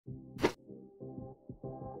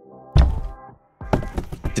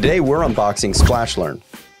Today we're unboxing Splashlearn.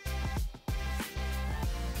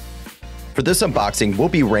 For this unboxing, we'll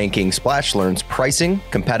be ranking Splashlearn's pricing,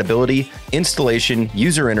 compatibility, installation,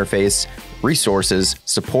 user interface, resources,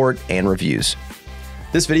 support, and reviews.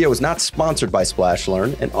 This video is not sponsored by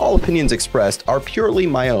Splashlearn, and all opinions expressed are purely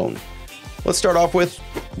my own. Let's start off with,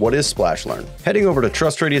 what is Splashlearn? Heading over to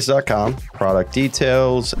trustradius.com, product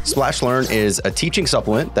details. Splashlearn is a teaching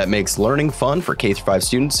supplement that makes learning fun for K-5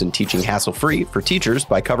 students and teaching hassle-free for teachers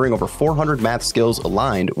by covering over 400 math skills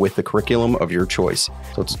aligned with the curriculum of your choice.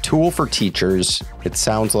 So it's a tool for teachers. It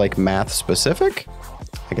sounds like math specific.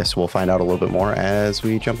 I guess we'll find out a little bit more as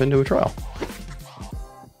we jump into a trial.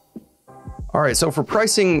 All right, so for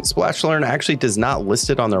pricing, Splashlearn actually does not list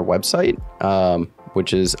it on their website,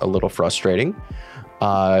 which is a little frustrating.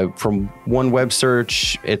 From one web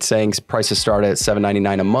search, it's saying prices start at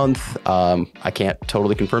 $7.99 a month. I can't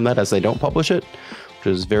totally confirm that as they don't publish it, which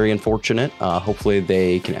is very unfortunate. Hopefully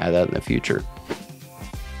they can add that in the future.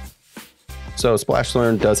 So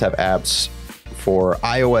Splashlearn does have apps for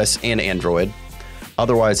iOS and Android.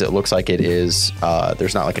 Otherwise, it looks like it is,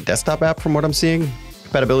 there's not like a desktop app from what I'm seeing.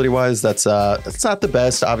 Compatibility wise, that's not the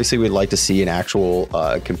best. Obviously, we'd like to see an actual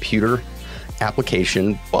computer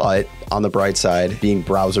application, but on the bright side, being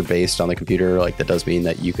browser based on the computer, like that does mean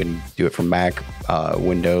that you can do it from Mac,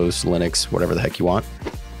 Windows, Linux, whatever the heck you want.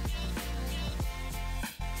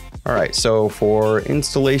 All right, so for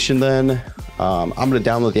installation then, I'm going to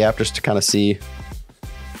download the app just to kind of see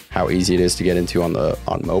how easy it is to get into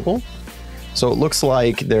on mobile. So it looks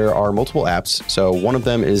like there are multiple apps. So one of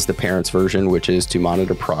them is the parents version, which is to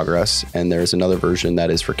monitor progress. And there's another version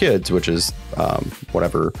that is for kids, which is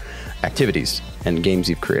whatever activities and games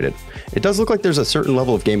you've created. It does look like there's a certain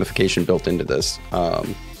level of gamification built into this.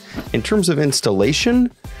 In terms of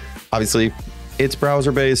installation, obviously it's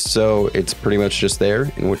browser based, so it's pretty much just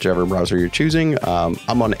there in whichever browser you're choosing.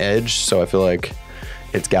 I'm on Edge, so I feel like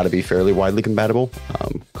it's got to be fairly widely compatible,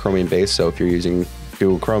 Chromium based. So if you're using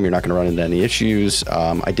Google Chrome, you're not going to run into any issues.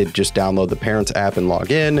 I did just download the parents app and log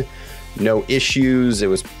in. No issues. It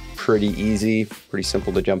was pretty easy, pretty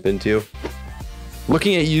simple to jump into.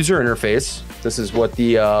 Looking at user interface, this is what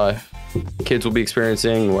the kids will be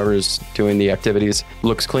experiencing, whoever's doing the activities.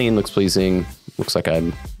 Looks clean, looks pleasing. Looks like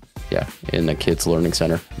I'm, in a kid's learning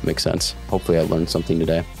center. Makes sense. Hopefully I learned something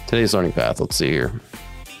today. Today's learning path, let's see here.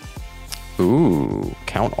 Ooh,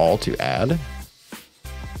 count all to add.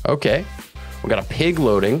 Okay. We got a pig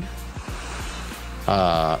loading.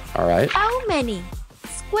 All right. How many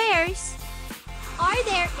squares are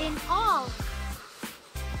there in all?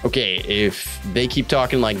 Okay, if they keep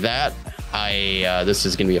talking like that, this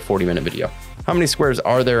is gonna be a 40-minute video. How many squares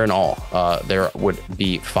are there in all? There would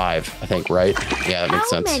be 5, I think, right? Yeah, that makes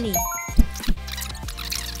sense. How many?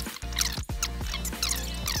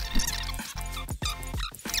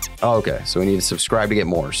 Oh, okay, so we need to subscribe to get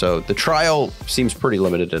more. So the trial seems pretty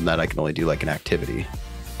limited in that I can only do like an activity.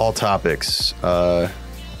 All topics. I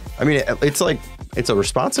mean, it's a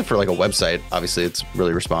responsive for like a website. Obviously, it's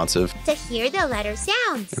really responsive. To hear the letter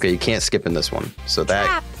sounds. Okay, you can't skip in this one. So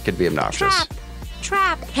that could be obnoxious.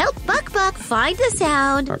 Trap. Help Buck find the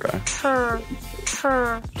sound. Okay. Turr.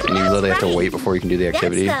 And you literally have to wait before you can do the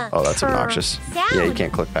activity. Oh, that's obnoxious. Sound. Yeah, you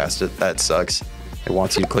can't click past it. That sucks. It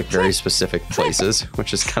wants you to click very specific places,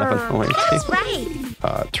 which is kind of annoying. That's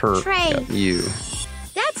right. Yeah, you.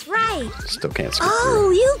 That's right. Still can't skip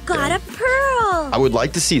through. You got a pearl. I would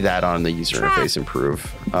like to see that on the user interface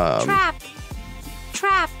improve. Trap.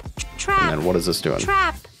 And then what is this doing?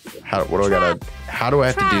 Trap. How do I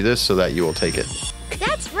have to do this so that you will take it?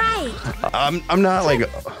 That's right. I'm not like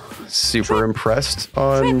super impressed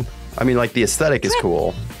on. I mean, like the aesthetic is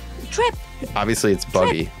cool. Trip. Obviously, it's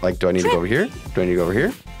buggy. Like, do I need to go over here? Do I need to go over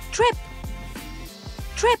here? Trip.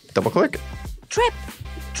 Double click. Trip.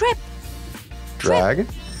 Drag.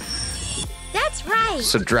 That's right.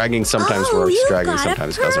 So dragging sometimes works, dragging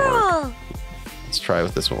sometimes doesn't work. Let's try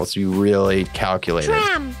with this one. Let's be really calculated.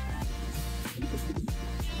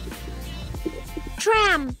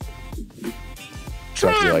 Tram. So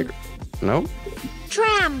I have to be like, nope.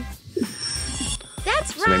 Tram.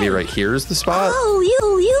 That's right. So maybe right here is the spot.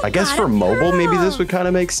 You I guess for mobile, maybe this would kind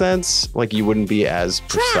of make sense. Like you wouldn't be as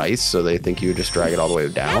precise, so they think you would just drag it all the way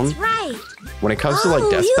down. That's right. When it comes to like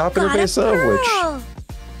desktop interface though, which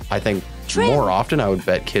I think more often I would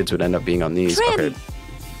bet kids would end up being on these. Okay.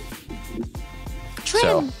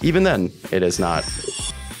 So even then, it is not.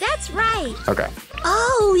 That's right. Okay.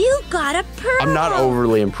 Oh, you got a pearl. I'm not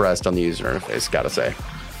overly impressed on the user interface, gotta say.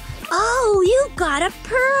 Oh, you got a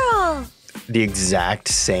pearl. The exact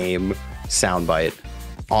same soundbite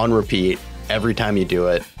on repeat every time you do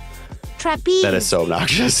it. trapeze. That is so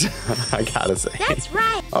obnoxious. I gotta say. That's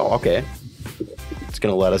right. Oh, okay. It's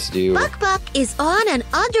gonna let us do. Buck is on an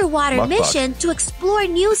underwater Buck. mission to explore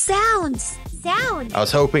new sounds. I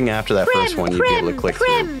was hoping after that first one you'd be able to click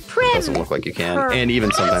through. It doesn't look like you can, and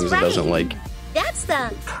even sometimes it doesn't like. That's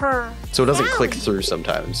the purr. So it doesn't sound. click through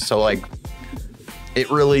sometimes. So like,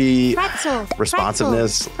 it really Pretzel.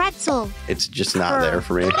 responsiveness. Pretzel. It's just not there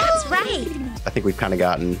for me. That's right. I think we've kind of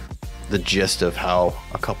gotten the gist of how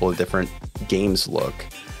a couple of different games look.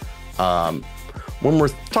 When we're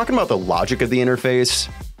talking about the logic of the interface,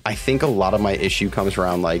 I think a lot of my issue comes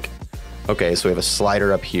around like, okay, so we have a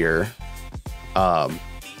slider up here.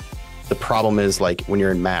 The problem is like when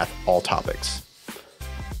you're in math, all topics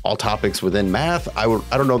within math. I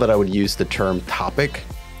don't know that I would use the term topic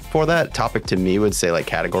for that. Topic to me would say like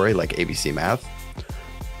category, like ABC math.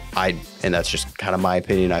 And that's just kind of my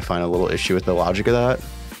opinion. I find a little issue with the logic of that.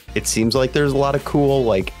 It seems like there's a lot of cool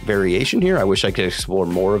like variation here. I wish I could explore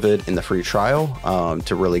more of it in the free trial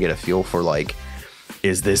to really get a feel for like,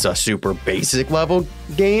 is this a super basic level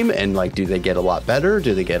game? And like, do they get a lot better?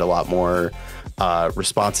 Do they get a lot more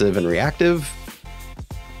responsive and reactive?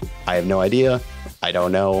 I have no idea. I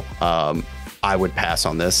don't know. I would pass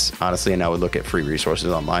on this, honestly, and I would look at free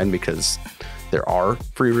resources online because there are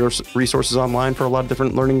free resources online for a lot of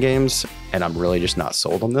different learning games, and I'm really just not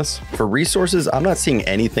sold on this. For resources, I'm not seeing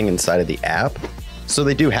anything inside of the app. So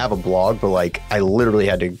they do have a blog, but like I literally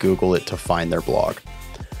had to Google it to find their blog.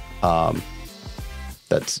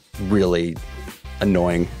 That's really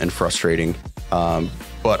annoying and frustrating.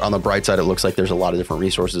 But on the bright side, it looks like there's a lot of different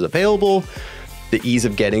resources available. The ease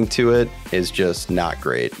of getting to it is just not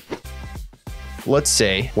great. Let's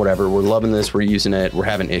say, whatever, we're loving this, we're using it, we're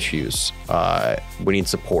having issues. We need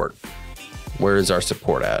support. Where is our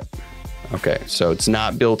support at? Okay, so it's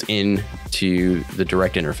not built in to the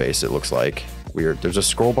direct interface, it looks like. Weird. There's a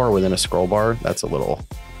scroll bar within a scroll bar. That's a little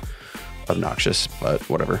obnoxious, but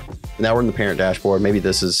whatever. Now we're in the parent dashboard. Maybe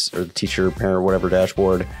this is, or the teacher, parent, whatever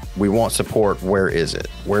dashboard. We want support. Where is it?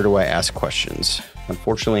 Where do I ask questions?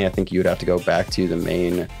 Unfortunately, I think you would have to go back to the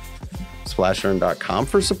main splashlearn.com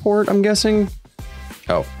for support, I'm guessing.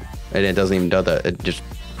 Oh, and it doesn't even do that. It just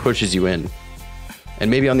pushes you in. And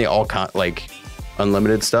maybe on the like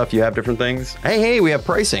unlimited stuff, you have different things. Hey, we have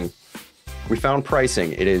pricing. We found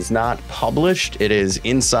pricing. It is not published. It is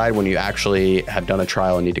inside when you actually have done a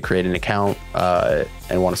trial and need to create an account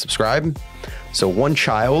and want to subscribe. So one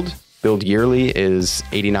child billed yearly is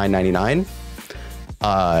 $89.99.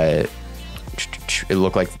 It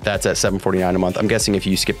looked like that's at $7.49 a month. I'm guessing if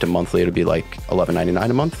you skipped a monthly, it'd be like $11.99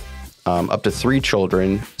 a month. Up to 3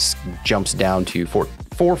 children jumps down to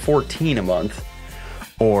 $4.14 a month,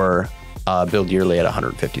 or billed yearly at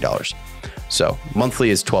 $150. So monthly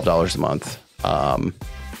is $12 a month.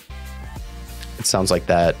 It sounds like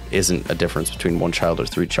that isn't a difference between one child or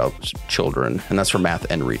 3 children, and that's for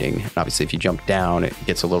math and reading. And obviously, if you jump down, it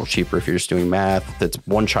gets a little cheaper if you're just doing math. That's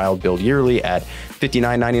one child billed yearly at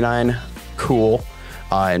 $59.99. Cool.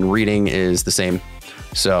 And reading is the same.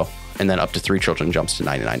 So, and then up to 3 children jumps to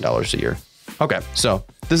 $99 a year. Okay, so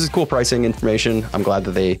this is cool pricing information. I'm glad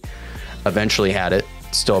that they eventually had it.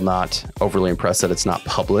 Still not overly impressed that it's not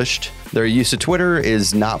published. Their use of Twitter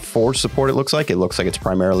is not for support, it looks like. It looks like it's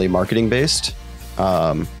primarily marketing based.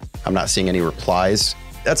 I'm not seeing any replies.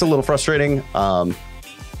 That's a little frustrating,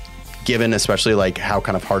 given especially like how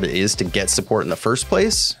kind of hard it is to get support in the first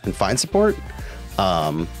place and find support.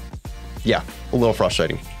 Yeah, a little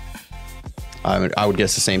frustrating. I would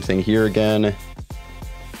guess the same thing here again.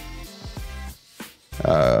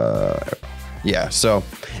 Yeah, so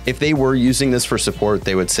if they were using this for support,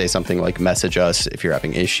 they would say something like message us if you're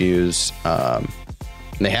having issues.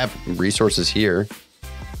 They have resources here.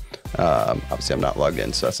 Obviously, I'm not logged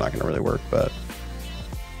in, so that's not going to really work, but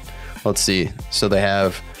let's see. So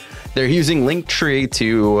they're using Linktree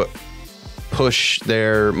to push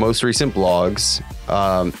their most recent blogs.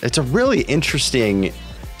 It's a really interesting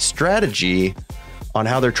strategy on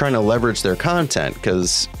how they're trying to leverage their content,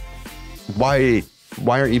 because why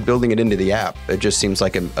aren't you building it into the app? It just seems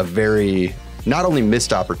like a very, not only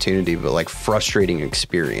missed opportunity, but like frustrating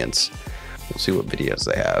experience. We'll see what videos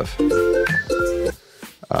they have.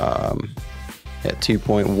 At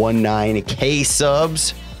 2.19K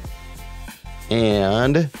subs.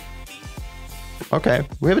 And okay,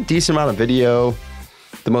 we have a decent amount of video.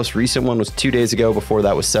 The most recent one was 2 days ago. Before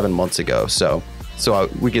that was 7 months ago. So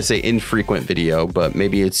we could say infrequent video, but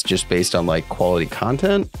maybe it's just based on like quality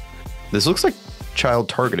content. This looks like child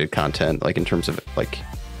targeted content, like in terms of like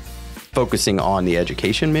focusing on the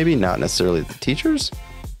education, maybe not necessarily the teachers.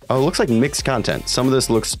 Oh, it looks like mixed content. Some of this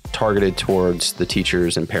looks targeted towards the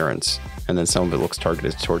teachers and parents, and then some of it looks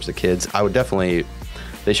targeted towards the kids. I would definitely,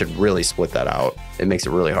 they should really split that out. It makes it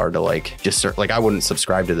really hard to like just like I wouldn't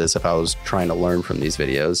subscribe to this if I was trying to learn from these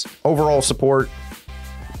videos. Overall support,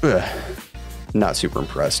 not super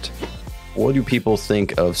impressed. What do people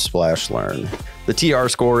think of Splashlearn? The TR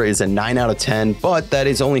score is a 9 out of 10, but that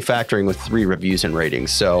is only factoring with 3 reviews and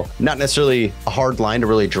ratings. So not necessarily a hard line to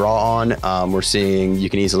really draw on. We're seeing you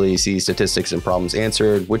can easily see statistics and problems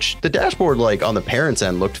answered, which the dashboard, like on the parents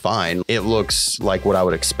end, looked fine. It looks like what I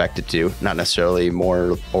would expect it to, not necessarily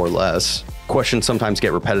more or less. Questions sometimes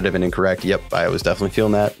get repetitive and incorrect. Yep, I was definitely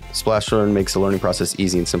feeling that. Splashlearn makes the learning process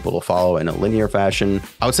easy and simple to follow in a linear fashion.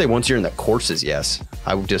 I would say once you're in the courses, yes.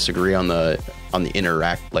 I would disagree on the on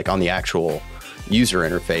the actual user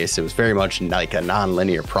interface. It was very much like a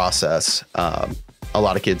non-linear process. A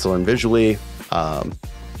lot of kids learn visually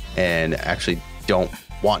and actually don't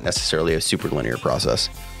want necessarily a super linear process.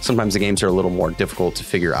 Sometimes the games are a little more difficult to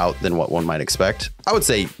figure out than what one might expect. I would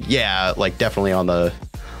say, yeah, like definitely on the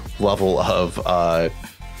level of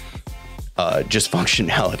just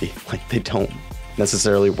functionality. Like they don't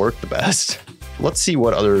necessarily work the best. Let's see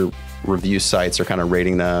what other review sites are kind of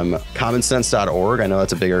rating them. commonsense.org, I know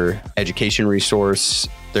that's a bigger education resource.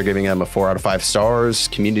 They're giving them a 4 out of 5 stars.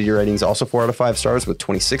 Community ratings also 4 out of 5 stars with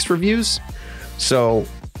 26 reviews. So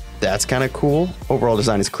that's kind of cool. Overall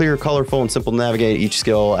design is clear, colorful, and simple to navigate. Each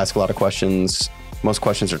skill asks a lot of questions. Most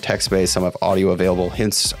questions are text-based. Some have audio available.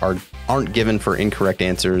 Hints aren't given for incorrect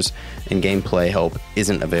answers, and gameplay help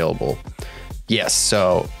isn't available. Yes,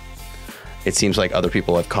 so it seems like other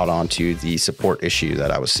people have caught on to the support issue that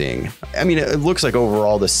I was seeing. I mean, it looks like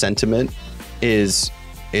overall the sentiment is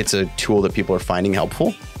it's a tool that people are finding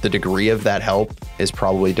helpful. The degree of that help is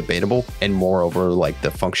probably debatable, and moreover, like the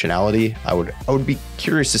functionality, I would be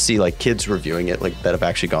curious to see like kids reviewing it, like that have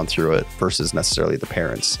actually gone through it versus necessarily the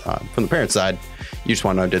parents. From the parent side, you just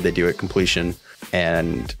want to know, did they do it completion,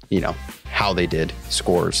 and you know how they did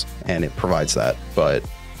scores, and it provides that. But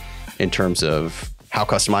in terms of how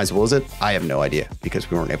customizable is it? I have no idea because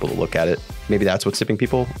we weren't able to look at it. Maybe that's what's tipping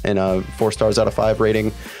people in a 4 stars out of 5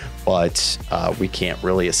 rating, but we can't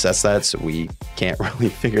really assess that, so we can't really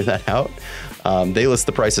figure that out. They list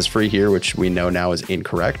the price as free here, which we know now is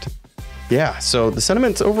incorrect. Yeah, so the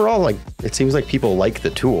sentiments overall, like it seems like people like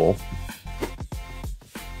the tool.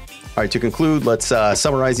 All right, to conclude, let's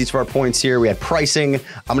summarize each of our points here. We had pricing.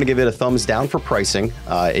 I'm going to give it a thumbs down for pricing.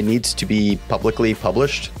 It needs to be publicly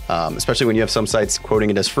published, especially when you have some sites quoting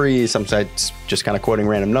it as free, some sites just kind of quoting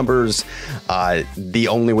random numbers. The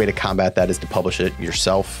only way to combat that is to publish it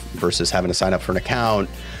yourself versus having to sign up for an account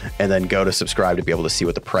and then go to subscribe to be able to see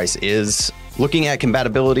what the price is. Looking at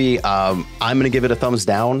compatibility, I'm going to give it a thumbs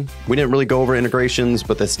down. We didn't really go over integrations,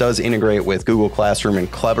 but this does integrate with Google Classroom and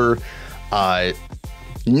Clever.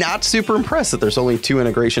 Not super impressed that there's only 2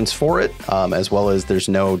 integrations for it, as well as there's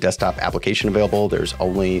no desktop application available. There's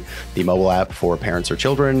only the mobile app for parents or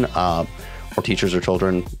children, or teachers or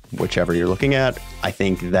children, whichever you're looking at. I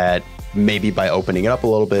think that maybe by opening it up a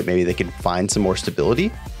little bit, maybe they could find some more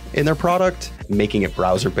stability in their product. Making it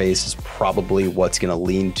browser-based is probably what's going to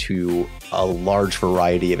lean to a large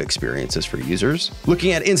variety of experiences for users.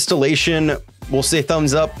 Looking at installation, we'll say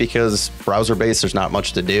thumbs up because browser-based, there's not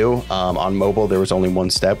much to do. On mobile, there was only one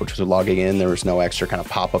step, which was logging in. There was no extra kind of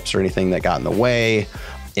pop-ups or anything that got in the way.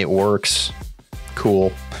 It works.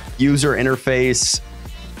 Cool. User interface,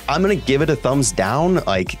 I'm going to give it a thumbs down.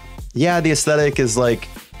 Like, yeah, the aesthetic is like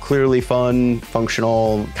clearly fun,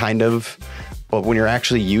 functional, kind of. But when you're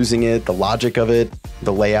actually using it, the logic of it,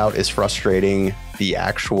 the layout is frustrating. The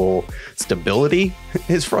actual stability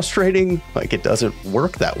is frustrating. Like it doesn't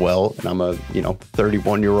work that well. And I'm a,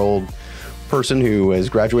 31-year-old person who has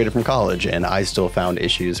graduated from college, and I still found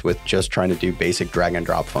issues with just trying to do basic drag and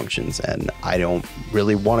drop functions. And I don't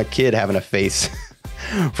really want a kid having to face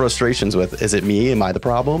frustrations with, is it me? Am I the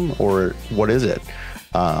problem? Or what is it?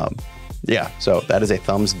 Yeah, so that is a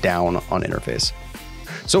thumbs down on interface.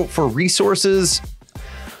 So for resources,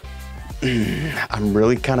 I'm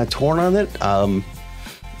really kind of torn on it.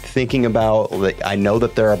 Thinking about, like, I know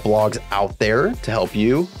that there are blogs out there to help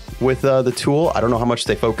you with the tool. I don't know how much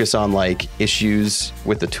they focus on like issues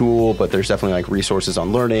with the tool, but there's definitely like resources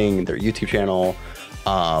on learning, their YouTube channel.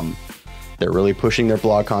 They're really pushing their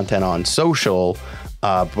blog content on social.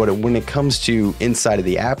 But when it comes to inside of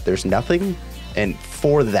the app, there's nothing. And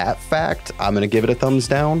for that fact, I'm going to give it a thumbs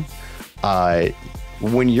down.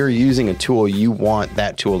 When you're using a tool, you want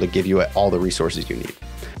that tool to give you all the resources you need.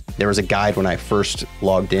 There was a guide when I first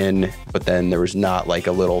logged in, but then there was not like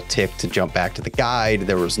a little tick to jump back to the guide.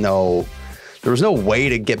 There was no way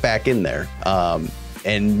to get back in there.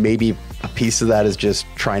 And maybe a piece of that is just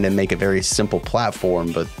trying to make a very simple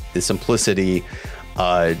platform, but the simplicity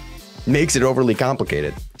makes it overly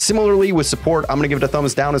complicated. Similarly with support, I'm gonna give it a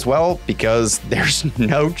thumbs down as well because there's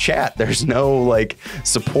no chat. There's no like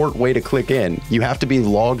support way to click in. You have to be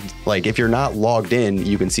logged. Like if you're not logged in,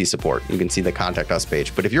 you can see support. You can see the contact us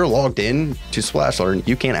page. But if you're logged in to Splashlearn,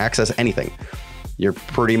 you can't access anything. You're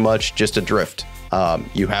pretty much just adrift.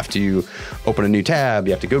 You have to open a new tab,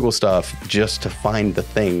 you have to Google stuff just to find the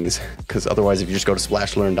things, because otherwise if you just go to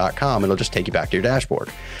splashlearn.com, it'll just take you back to your dashboard.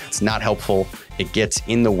 It's not helpful. It gets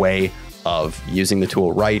in the way of using the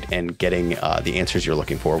tool right and getting the answers you're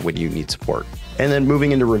looking for when you need support. And then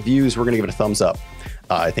moving into reviews, we're gonna give it a thumbs up.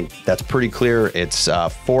 I think that's pretty clear. It's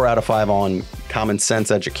 4 out of 5 on Common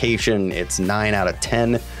Sense Education. It's 9 out of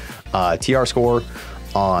 10 TR score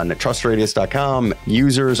on trustradius.com.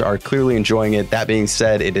 Users are clearly enjoying it. That being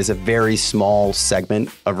said, it is a very small segment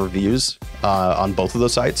of reviews on both of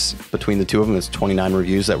those sites. Between the two of them, it's 29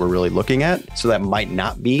 reviews that we're really looking at. So that might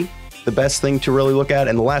not be the best thing to really look at.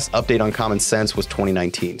 And the last update on Common Sense was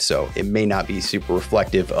 2019. So it may not be super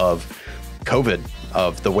reflective of COVID,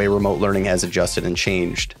 of the way remote learning has adjusted and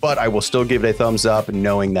changed. But I will still give it a thumbs up,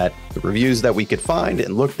 knowing that the reviews that we could find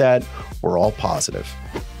and looked at were all positive.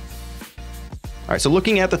 All right, so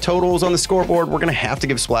looking at the totals on the scoreboard, we're gonna have to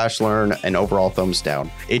give Splashlearn an overall thumbs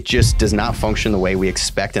down. It just does not function the way we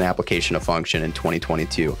expect an application to function in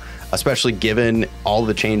 2022, especially given all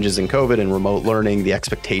the changes in COVID and remote learning. The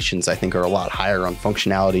expectations, I think, are a lot higher on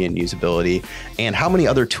functionality and usability, and how many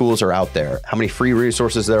other tools are out there, how many free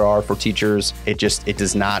resources there are for teachers. It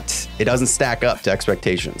doesn't stack up to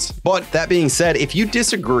expectations. But that being said, if you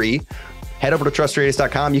disagree, head over to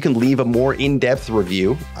trustradius.com. You can leave a more in-depth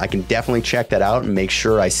review. I can definitely check that out and make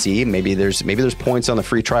sure I see. Maybe there's points on the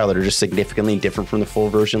free trial that are just significantly different from the full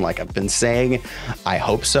version, like I've been saying. I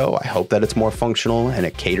hope so. I hope that it's more functional and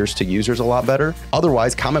it caters to users a lot better.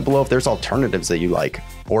 Otherwise, comment below if there's alternatives that you like,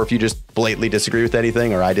 or if you just blatantly disagree with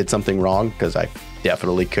anything, or I did something wrong, because I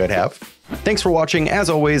definitely could have. Thanks for watching. As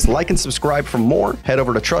always, like and subscribe for more. Head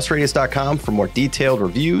over to trustradius.com for more detailed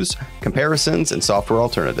reviews, comparisons, and software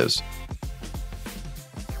alternatives.